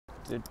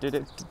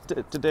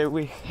Today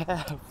we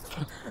have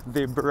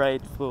the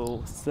bright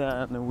full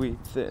sun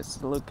with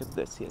this. Look at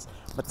this, yes,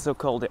 but so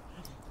cold.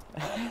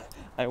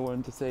 I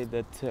want to say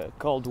that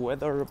cold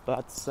weather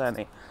but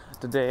sunny.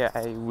 Today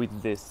I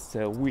with this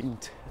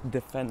wind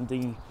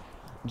defending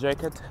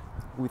jacket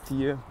with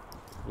you.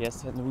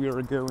 Yes, and we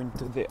are going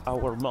to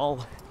our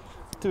mall.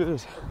 To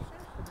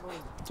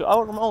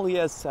our mall,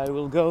 yes, I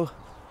will go.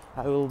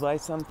 I will buy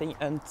something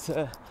and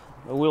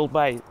will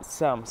buy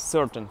some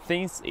certain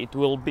things. It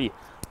will be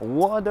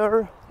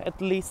water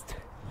at least,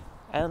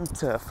 and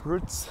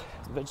fruits,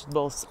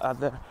 vegetables,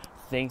 other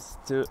things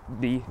to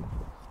be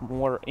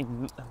more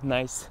in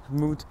nice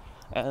mood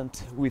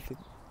and with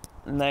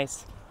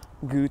nice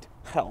good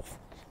health.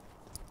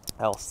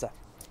 Elsa,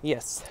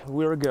 yes,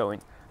 we're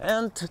going,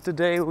 and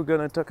today we're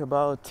gonna talk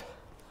about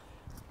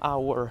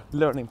our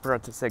learning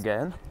process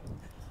again.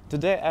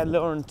 Today I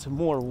learned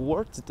more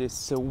words. It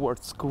is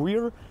word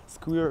square.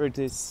 Square, it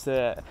is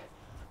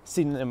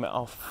synonym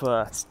of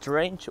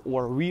strange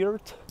or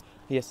weird.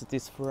 Yes, it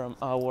is from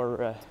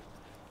our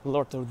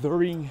Lord of the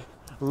Rings.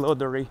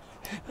 Lord of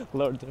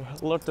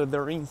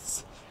the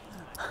Rings.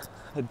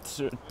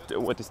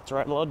 What is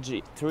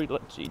trilogy?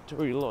 Trilogy.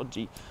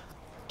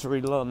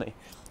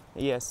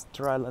 Yes,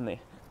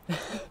 trilogy.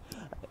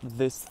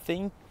 This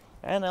thing,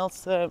 and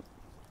also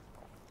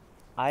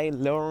I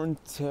learned.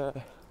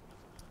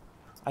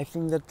 I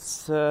think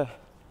that's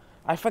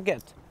I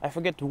forget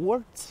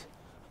words.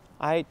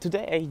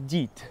 Today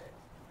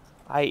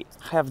I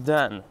have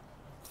done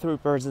three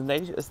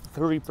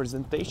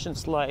presentation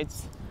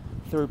slides,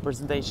 three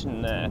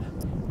presentations,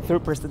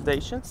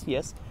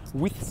 yes,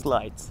 with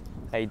slides.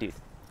 I did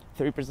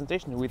 3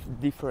 presentations with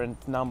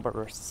different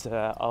numbers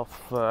of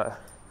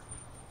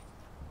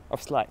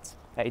slides.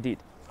 I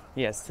did,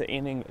 yes,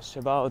 in English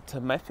about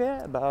F.A.Q,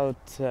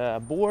 about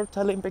board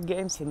Olympic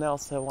Games, and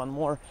also one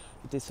more.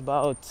 It is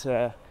about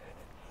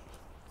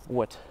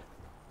what?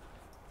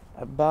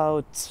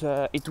 About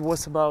it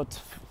was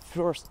about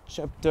first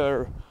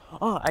chapter.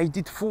 I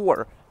did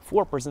four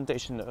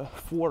presentation,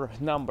 4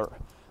 number.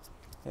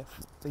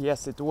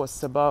 Yes, it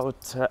was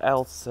about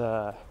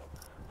Elsa,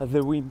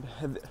 the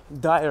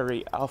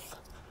diary of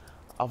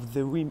a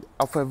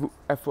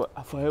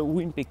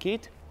wimpy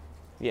kid.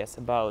 Yes,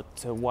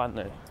 about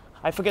one.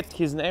 I forget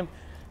his name.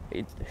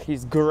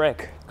 He's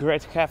Greg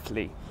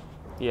Heffley.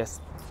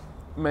 Yes,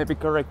 maybe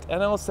correct.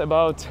 And also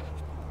about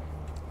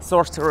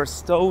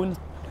Sorcerer's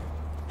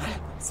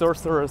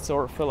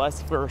or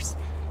Philosopher's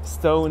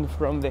Stone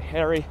from the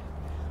Harry.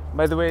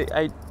 By the way,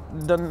 I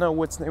don't know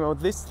what's the name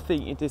of this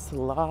thing. It is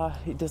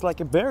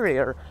like a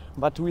barrier,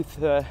 but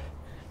with a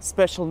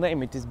special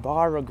name. It is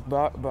Baller.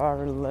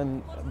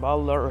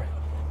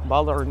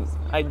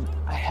 I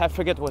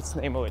forget what's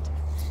the name of it.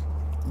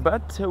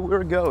 But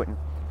we're going.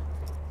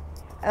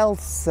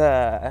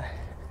 Elsa,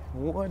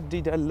 what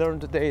did I learn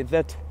today?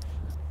 That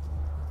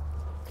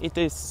it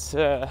is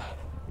no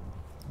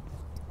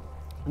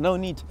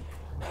need,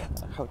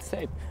 how to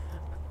say it,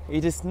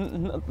 it is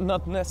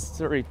not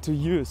necessary to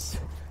use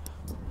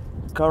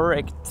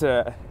correct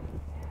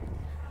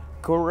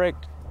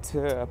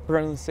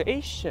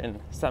pronunciation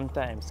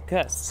sometimes,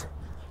 because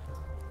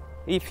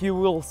if you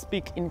will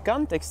speak in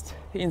context,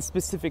 in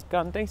specific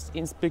context,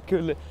 in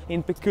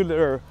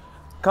peculiar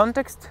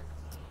context,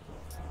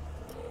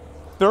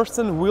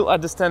 person will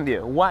understand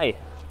you. Why?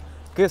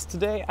 Because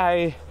today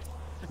I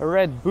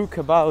read book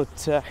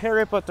about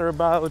Harry Potter,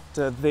 about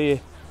the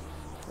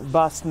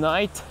bus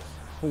night,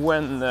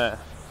 when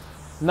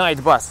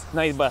night bus.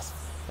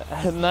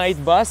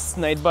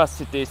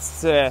 It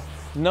is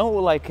no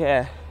like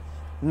a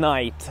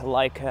night,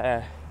 like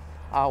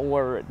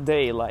our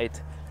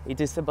daylight.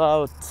 It is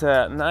about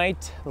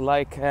night,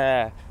 like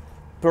a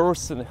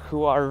person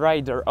who are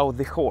rider of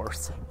the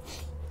horse.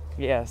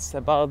 Yes,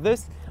 about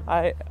this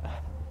I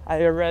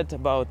read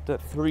about the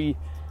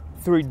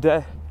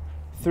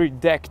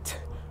three-decked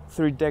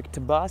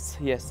bus.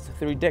 Yes,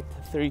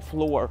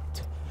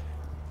 three-floored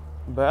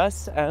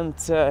bus, and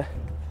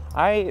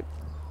I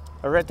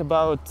read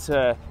about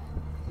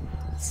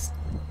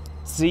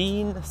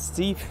Stan.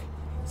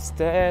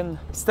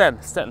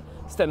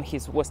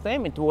 His was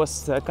name. It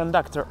was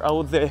conductor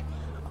of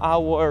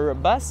our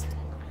bus,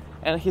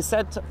 and he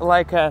said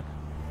like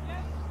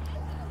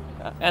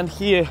and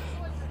he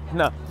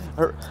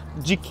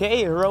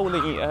G.K.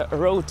 Rowling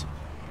wrote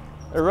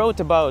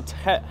about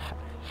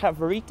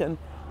have written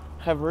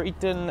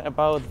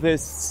about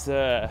this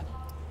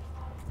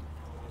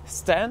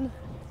Stan,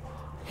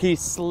 his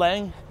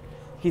slang,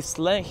 his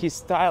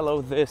style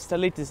of the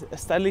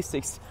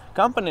stylistics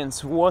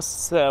components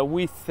was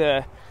with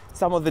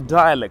some of the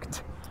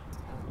dialect.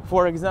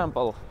 For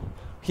example,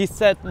 he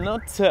said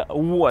not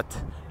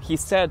what, he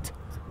said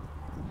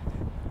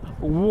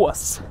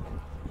was,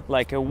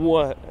 like a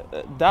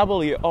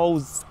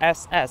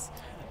W-O-S-S.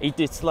 It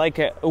is like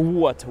a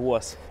what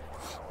was,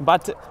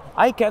 but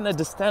I can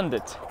understand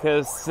it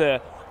because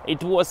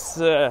it was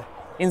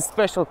in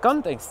special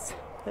context,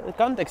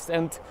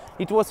 and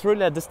it was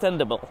really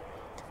understandable.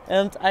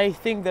 And I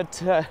think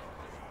that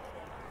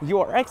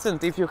your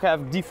accent, if you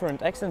have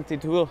different accent,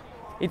 it will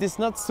it is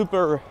not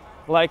super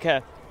like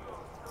a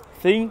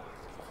thing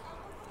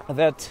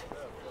that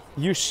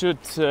you should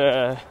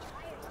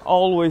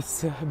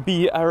always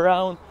be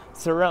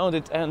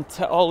surrounded and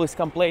always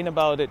complain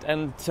about it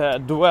and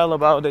dwell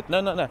about it.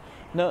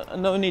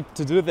 No need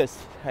to do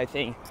this. I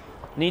think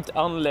need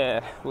only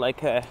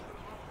like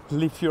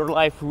live your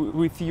life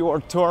with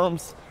your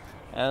terms,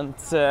 and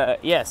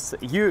yes,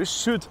 you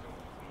should,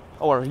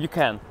 or you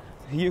can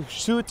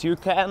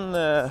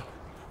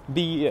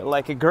be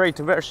like a great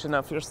version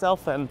of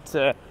yourself and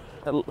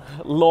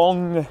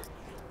long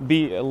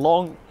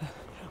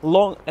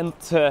and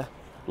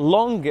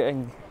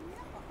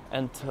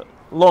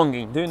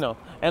longing, do you know,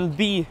 and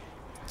be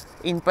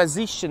in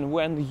position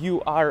when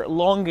you are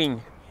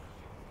longing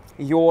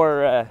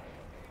your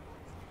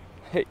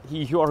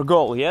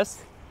goal,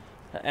 yes,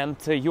 and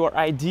your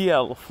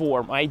ideal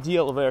form,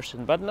 ideal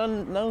version. But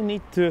no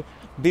need to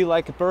be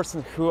like a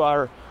person who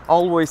are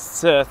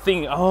always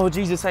thinking, oh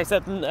Jesus, I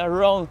said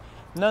wrong.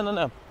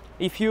 No.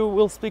 If you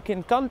will speak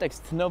in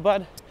context,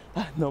 nobody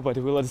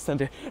will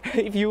understand it.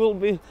 If you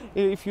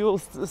will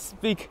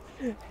speak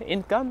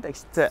in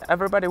context,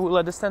 everybody will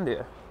understand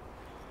it.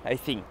 I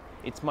think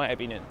it's my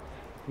opinion.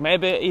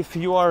 Maybe if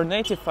you are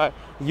native,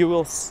 you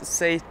will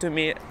say to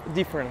me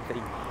different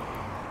thing.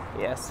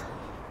 Yes.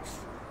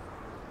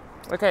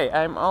 Okay,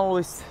 I'm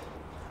almost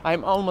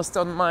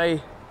on my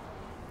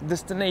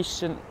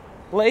destination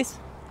place.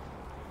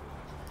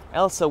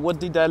 Also, what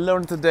did I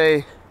learn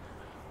today?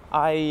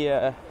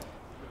 I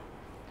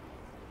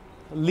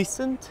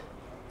listened.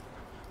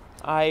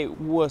 I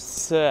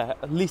was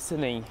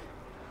listening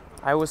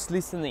our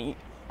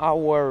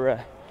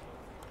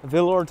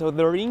The Lord of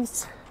the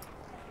Rings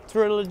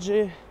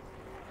trilogy.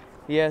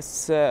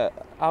 Yes,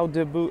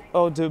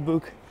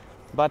 audiobook.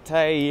 But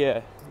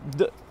I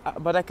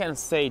can't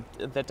say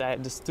that I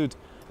understood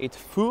it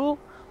full.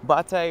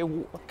 But I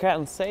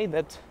can say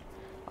that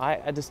I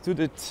understood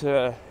it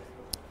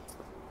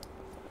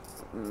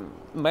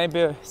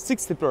maybe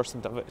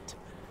 60% of it.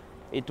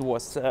 It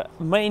was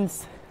main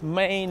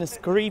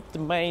script,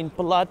 main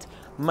plot,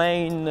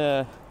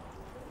 main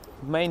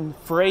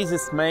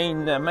phrases,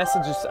 main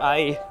messages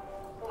I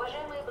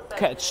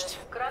catched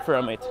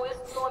from it.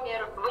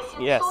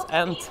 Yes,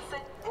 and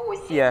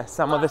yeah,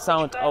 some of the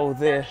sound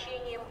of it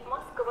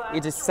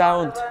is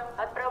sound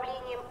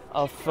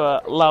of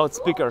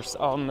loudspeakers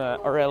on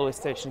a railway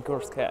station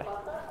Kursk.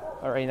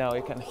 Right now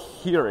you can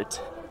hear it.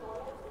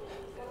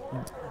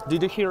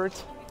 Did you hear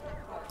it?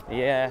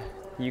 Yeah,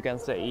 you can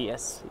say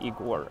yes,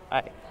 Igor.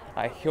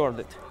 I heard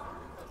it.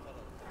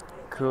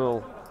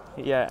 Cool.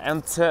 Yeah,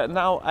 and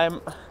now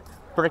I'm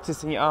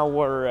practicing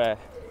our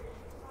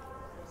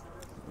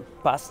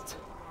past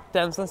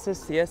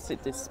tenses. Yes,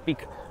 it is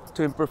speak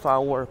to improve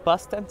our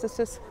past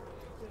tenses.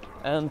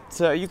 And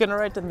you can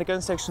write in the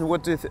comment section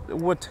what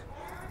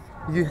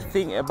you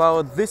think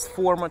about this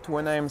format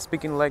when I'm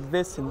speaking like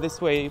this, in this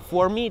way.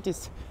 For me it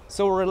is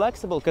so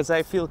relaxable because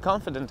I feel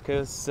confident,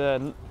 because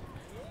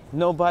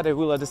nobody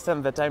will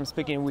understand that I'm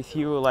speaking with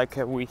you like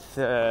with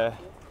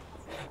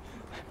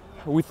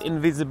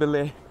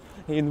invisibly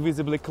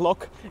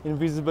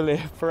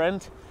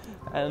friend,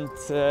 and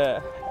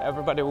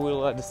everybody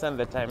will understand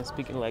that I'm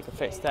speaking like a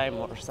FaceTime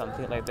or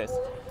something like this.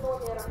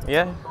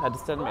 Yeah,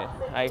 understand me?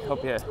 I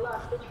hope you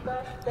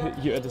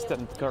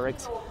understand it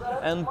correct.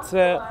 And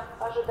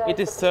it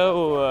is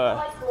so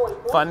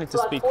funny to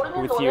speak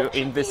with you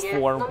in this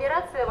form,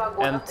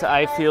 and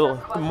I feel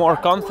more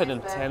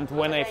confident, and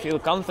when I feel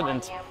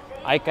confident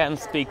I can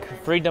speak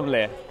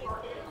freely.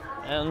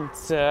 And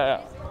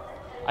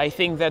I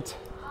think that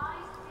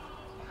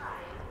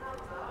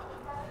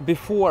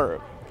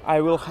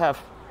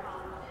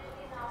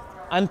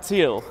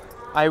until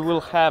I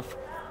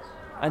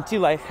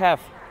have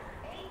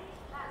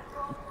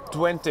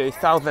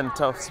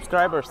 20,000 of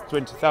subscribers,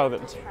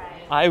 20,000,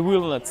 I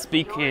will not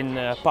speak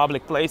in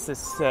public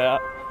places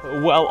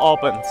well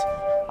opened.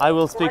 I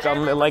will speak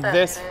only like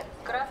this,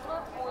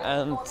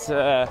 and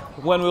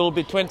when will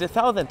be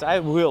 20,000 I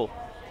will,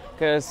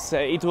 because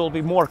it will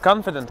be more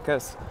confident,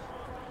 because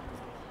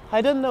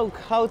I don't know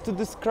how to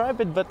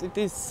describe it, but it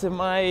is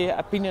my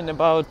opinion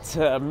about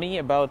me,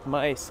 about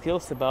my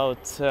skills, about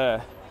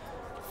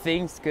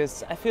things,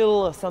 because I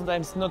feel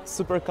sometimes not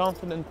super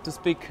confident to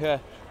speak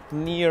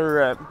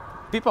near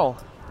people,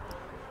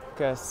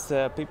 because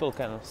people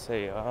can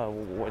say, oh,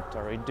 what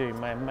are you doing,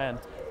 my man?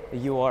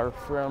 You are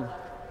from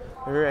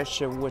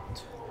Russia,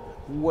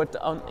 what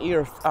on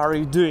earth are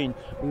you doing?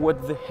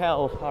 What the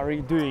hell are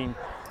you doing?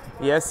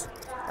 Yes,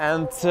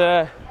 and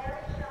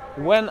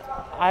when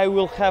I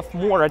will have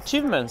more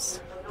achievements,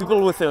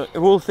 people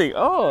will think,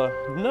 oh,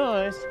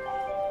 nice.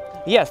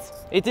 Yes,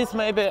 it is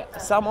maybe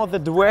some of the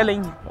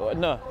dwelling.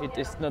 No, it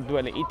is not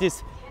dwelling. It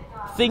is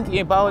thinking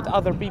about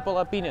other people's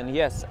opinion.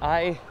 Yes,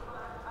 I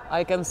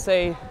can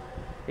say,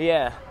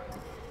 yeah,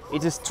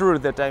 it is true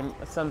that I'm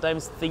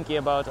sometimes thinking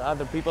about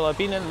other people's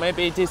opinion.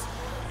 Maybe it is,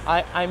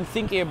 I'm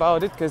thinking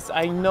about it because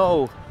I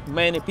know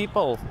many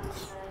people.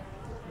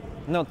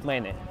 Not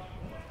many.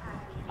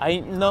 I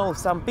know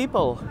some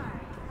people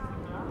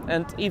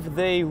and if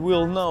they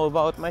will know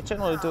about my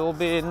channel, it will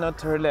be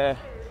not really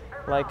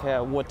like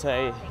what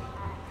I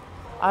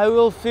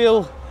will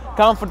feel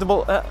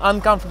comfortable,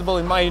 uncomfortable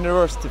in my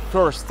university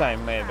first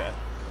time maybe.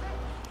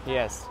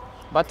 Yes,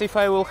 but if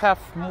I will have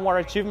more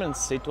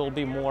achievements, it will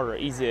be more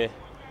easy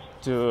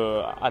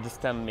to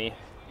understand me,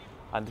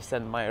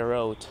 understand my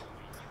road.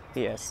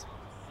 Yes.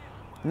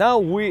 Now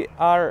we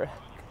are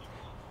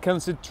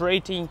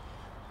concentrating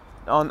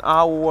on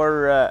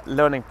our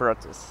learning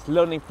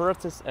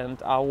process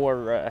and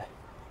our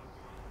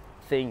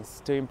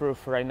things to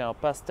improve right now,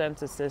 past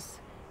tenses,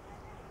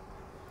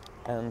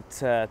 and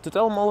to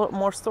tell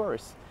more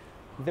stories.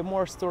 The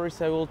more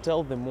stories I will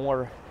tell, the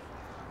more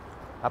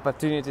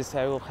opportunities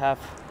I will have.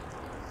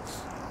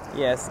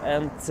 Yes,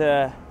 and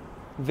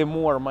the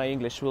more my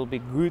English will be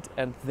good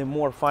and the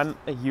more fun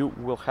you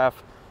will have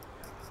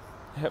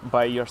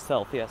by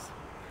yourself. Yes,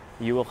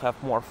 you will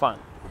have more fun.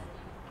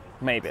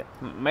 Maybe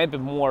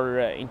more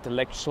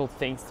intellectual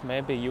things.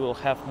 Maybe you will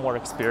have more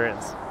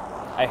experience.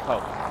 I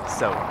hope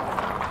so.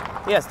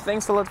 Yes,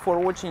 thanks a lot for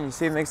watching.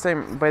 See you next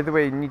time. By the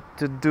way, need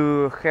to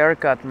do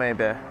haircut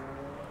maybe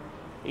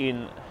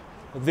in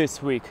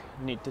this week.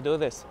 Need to do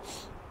this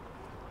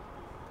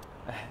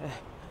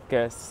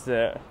because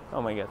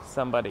oh my god,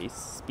 somebody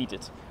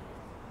speeded.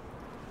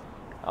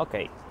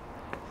 Okay,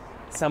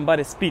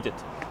 somebody speeded.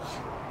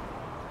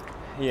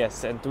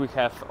 Yes, and we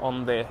have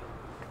on the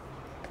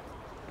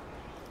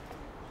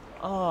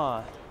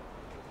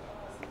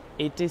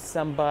it is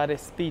somebody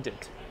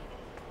speeded.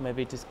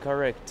 Maybe it is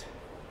correct.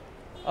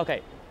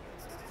 Okay,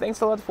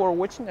 thanks a lot for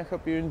watching. I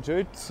hope you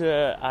enjoyed.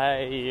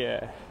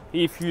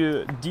 If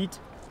you did,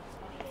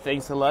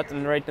 thanks a lot,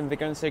 and write in the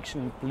comment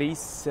section,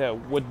 please,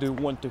 what do you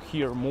want to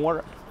hear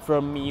more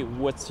from me?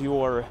 What's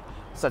your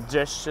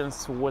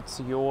suggestions? What's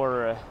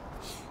your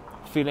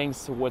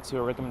feelings? What's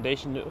your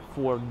recommendation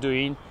for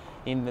doing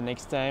in the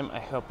next time? I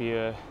hope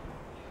you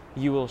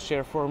will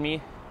share for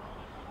me.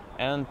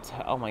 And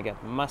oh my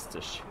god,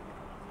 mustache,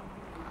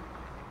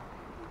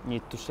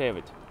 need to shave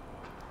it.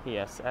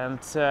 Yes, and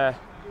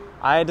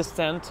I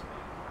understand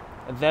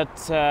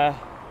that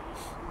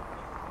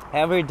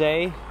every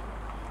day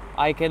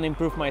I can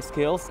improve my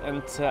skills,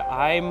 and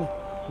I'm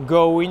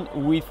going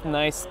with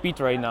nice speed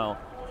right now.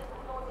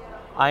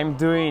 I'm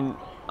doing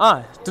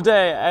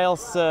today I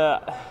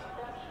also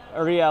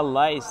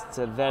realized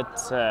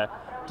that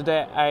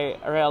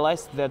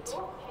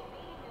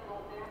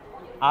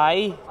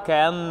I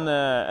can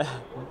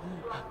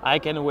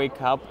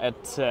wake up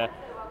at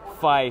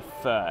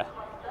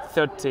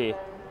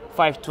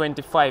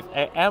 5:25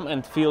 a.m.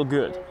 and feel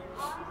good.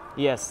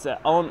 Yes,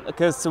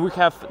 because we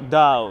have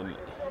dawn.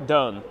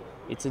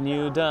 It's a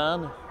new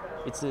dawn.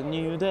 It's a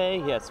new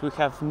day. Yes, we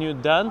have new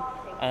dawn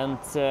and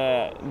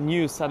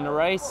new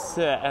sunrise.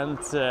 And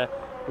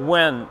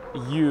when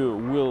you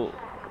will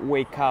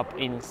wake up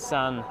in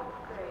sun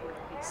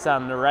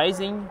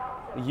rising,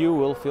 you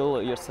will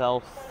feel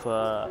yourself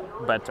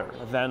better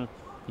than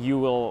you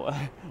will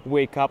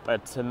wake up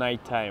at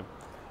night time.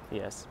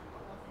 Yes,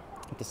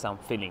 it is some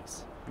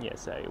feelings.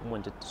 Yes, I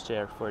wanted to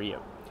share for you.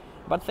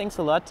 But thanks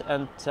a lot,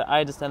 and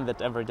I understand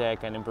that every day I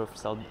can improve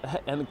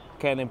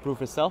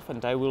myself,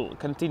 and I will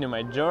continue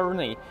my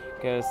journey,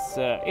 because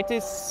it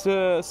is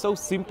so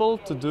simple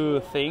to do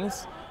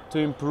things to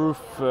improve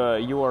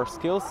your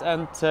skills.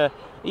 And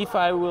if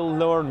I will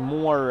learn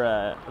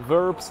more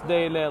verbs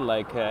daily,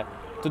 like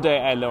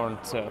today I learned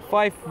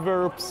 5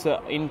 verbs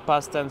in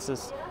past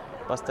tenses.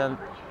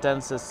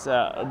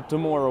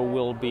 Tomorrow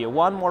will be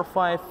 1 more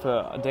 5,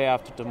 day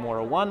after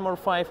tomorrow 1 more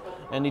 5,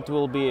 and it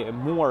will be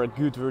more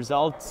good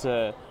results.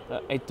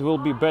 It will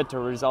be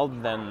better result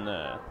than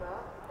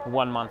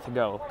 1 month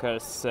ago,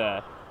 because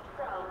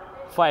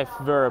 5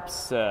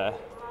 verbs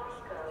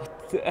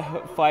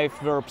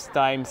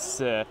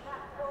times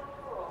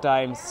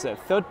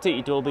 30,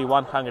 it will be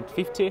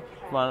 150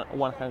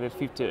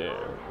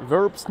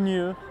 verbs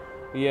new.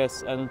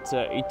 Yes, and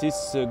it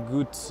is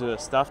good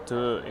stuff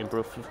to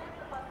improve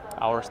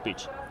our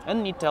speech,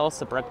 and need to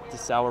also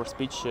practice our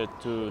speech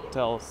to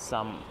tell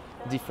some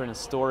different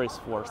stories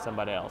for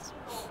somebody else.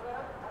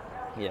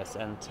 Yes,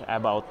 and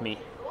about me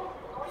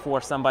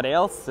for somebody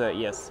else.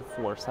 Yes,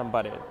 for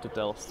somebody to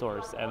tell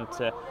stories, and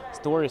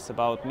stories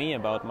about me,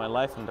 about my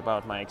life, and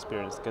about my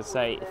experience, because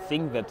I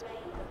think that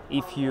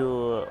if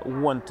you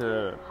want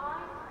to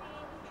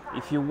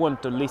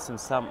listen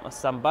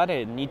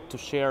somebody, need to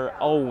share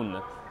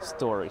own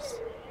stories,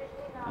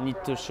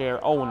 need to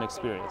share own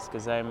experience,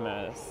 because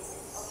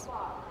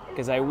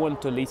I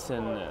want to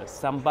listen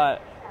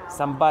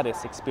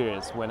somebody's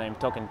experience when I'm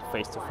talking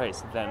face to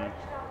face, than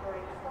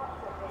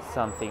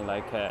something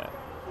like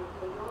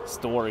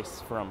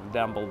stories from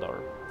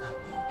Dumbledore.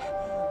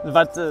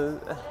 But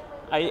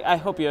I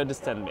hope you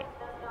understand me.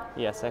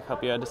 Yes, I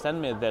hope you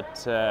understand me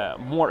that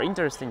more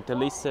interesting to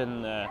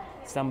listen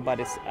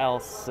somebody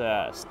else's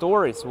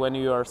stories when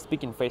you are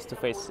speaking face to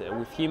face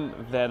with him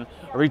than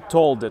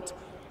retold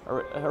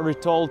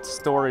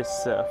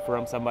stories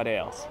from somebody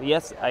else.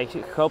 Yes, I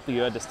hope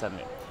you understand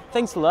me.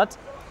 Thanks a lot.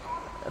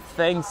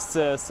 Thanks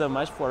so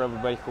much for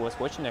everybody who was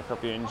watching. I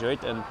hope you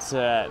enjoyed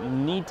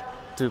and need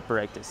to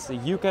practice.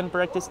 You can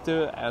practice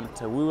too, and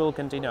we will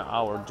continue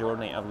our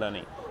journey of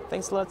learning.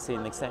 Thanks a lot. See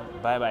you next time.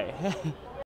 Bye bye.